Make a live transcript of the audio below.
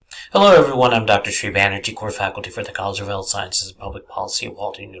Hello everyone, I'm Dr. Sri Banerjee, core faculty for the College of Health Sciences and Public Policy at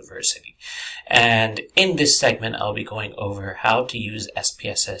Walton University. And in this segment, I'll be going over how to use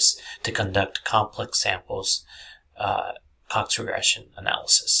SPSS to conduct complex samples Cox regression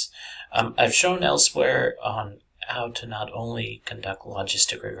analysis. I've shown elsewhere on how to not only conduct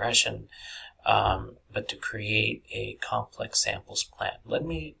logistic regression, but to create a complex samples plan. Let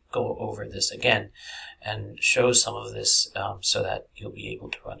me go over this again and show some of this so that you'll be able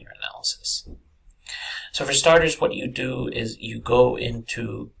to run your analysis. So for starters, what you do is you go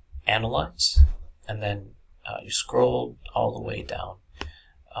into Analyze, and then you scroll all the way down.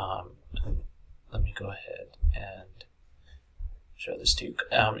 Let me go ahead and show this to you.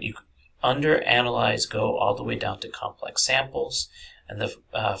 Under Analyze, go all the way down to Complex Samples, and the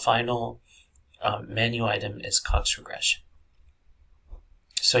final menu item is Cox Regression.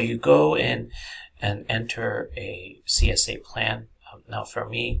 So you go in and enter a CSA plan. Now for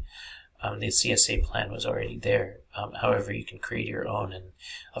me, the CSA plan was already there. However, you can create your own, and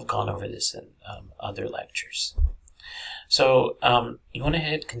I've gone over this in other lectures. So you want to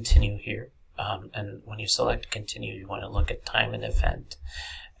hit continue here, and when you select continue, you want to look at time and event.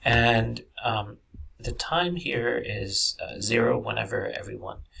 And the time here is 0 whenever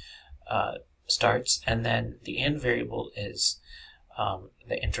everyone starts, and then the end variable is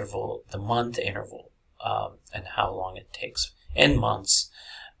the interval, the month interval, and how long it takes in months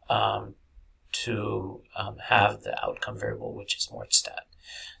to have the outcome variable, which is mortstat.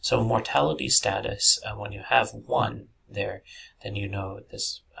 So mortality status, when you have 1 there, then you know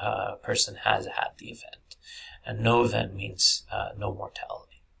this person has had the event, and no event means no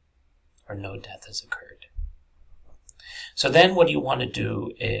mortality or no death has occurred. So then what you want to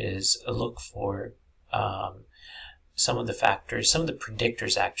do is look for some of the factors, some of the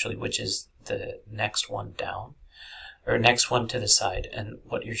predictors actually, which is the next one down, or next one to the side. And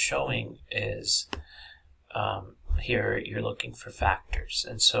what you're showing is here you're looking for factors.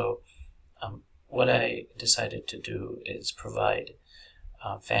 And so what I decided to do is provide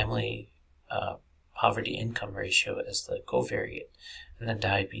family poverty income ratio as the covariate, and then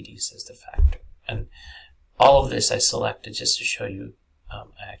diabetes as the factor. And all of this I selected just to show you I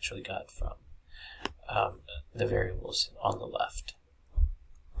actually got from the variables on the left.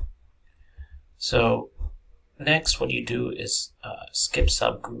 So next what you do is skip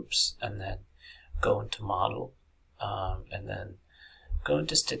subgroups and then go into model, and then go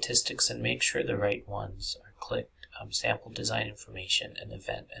into statistics and make sure the right ones are clicked. Sample design information and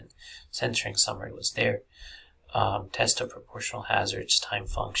event and censoring summary was there. Test of proportional hazards, time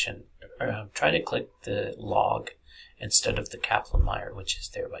function. Try to click the log instead of the Kaplan-Meier, which is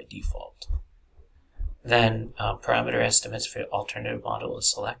there by default. Then parameter estimates for alternative model is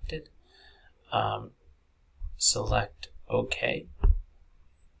selected. Select OK.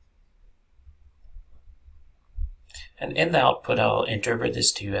 And in the output, I'll interpret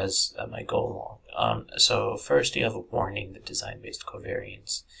this to you as I go along. So first you have a warning: the design-based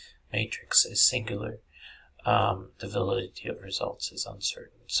covariance matrix is singular. The validity of results is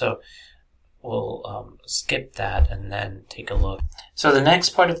uncertain. So we'll skip that and then take a look. So the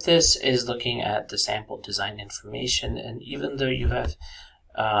next part of this is looking at the sample design information. And even though you have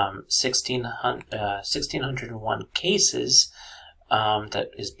 1,601 cases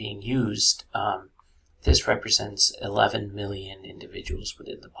that is being used, this represents 11 million individuals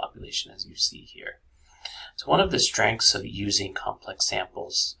within the population, as you see here. So one of the strengths of using complex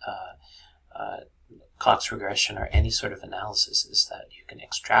samples, Cox regression, or any sort of analysis, is that you can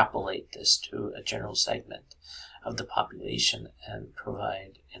extrapolate this to a general segment of the population and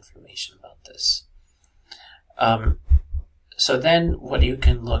provide information about this. So then what you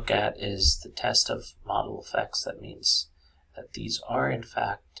can look at is the test of model effects. That means that these are in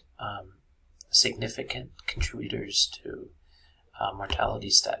fact significant contributors to mortality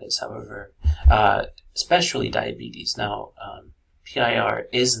status. However, especially diabetes. Now, PIR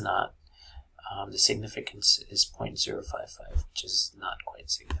is not. The significance is 0.055, which is not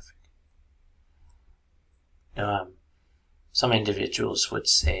quite significant. Some individuals would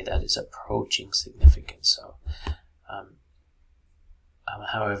say that is approaching significance. So,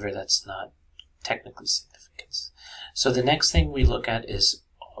 however, that's not technically significance. So the next thing we look at is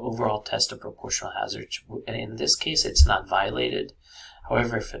overall test of proportional hazards. And in this case, it's not violated.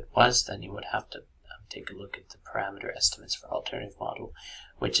 However, if it was, then you would have to take a look at the parameter estimates for alternative model,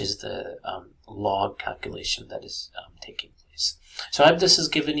 which is the log calculation that is taking place. So I hope this has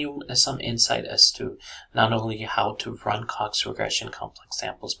given you some insight as to not only how to run Cox regression complex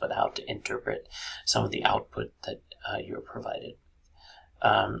samples, but how to interpret some of the output that you're provided.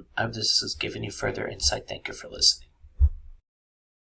 I hope this has given you further insight. Thank you for listening.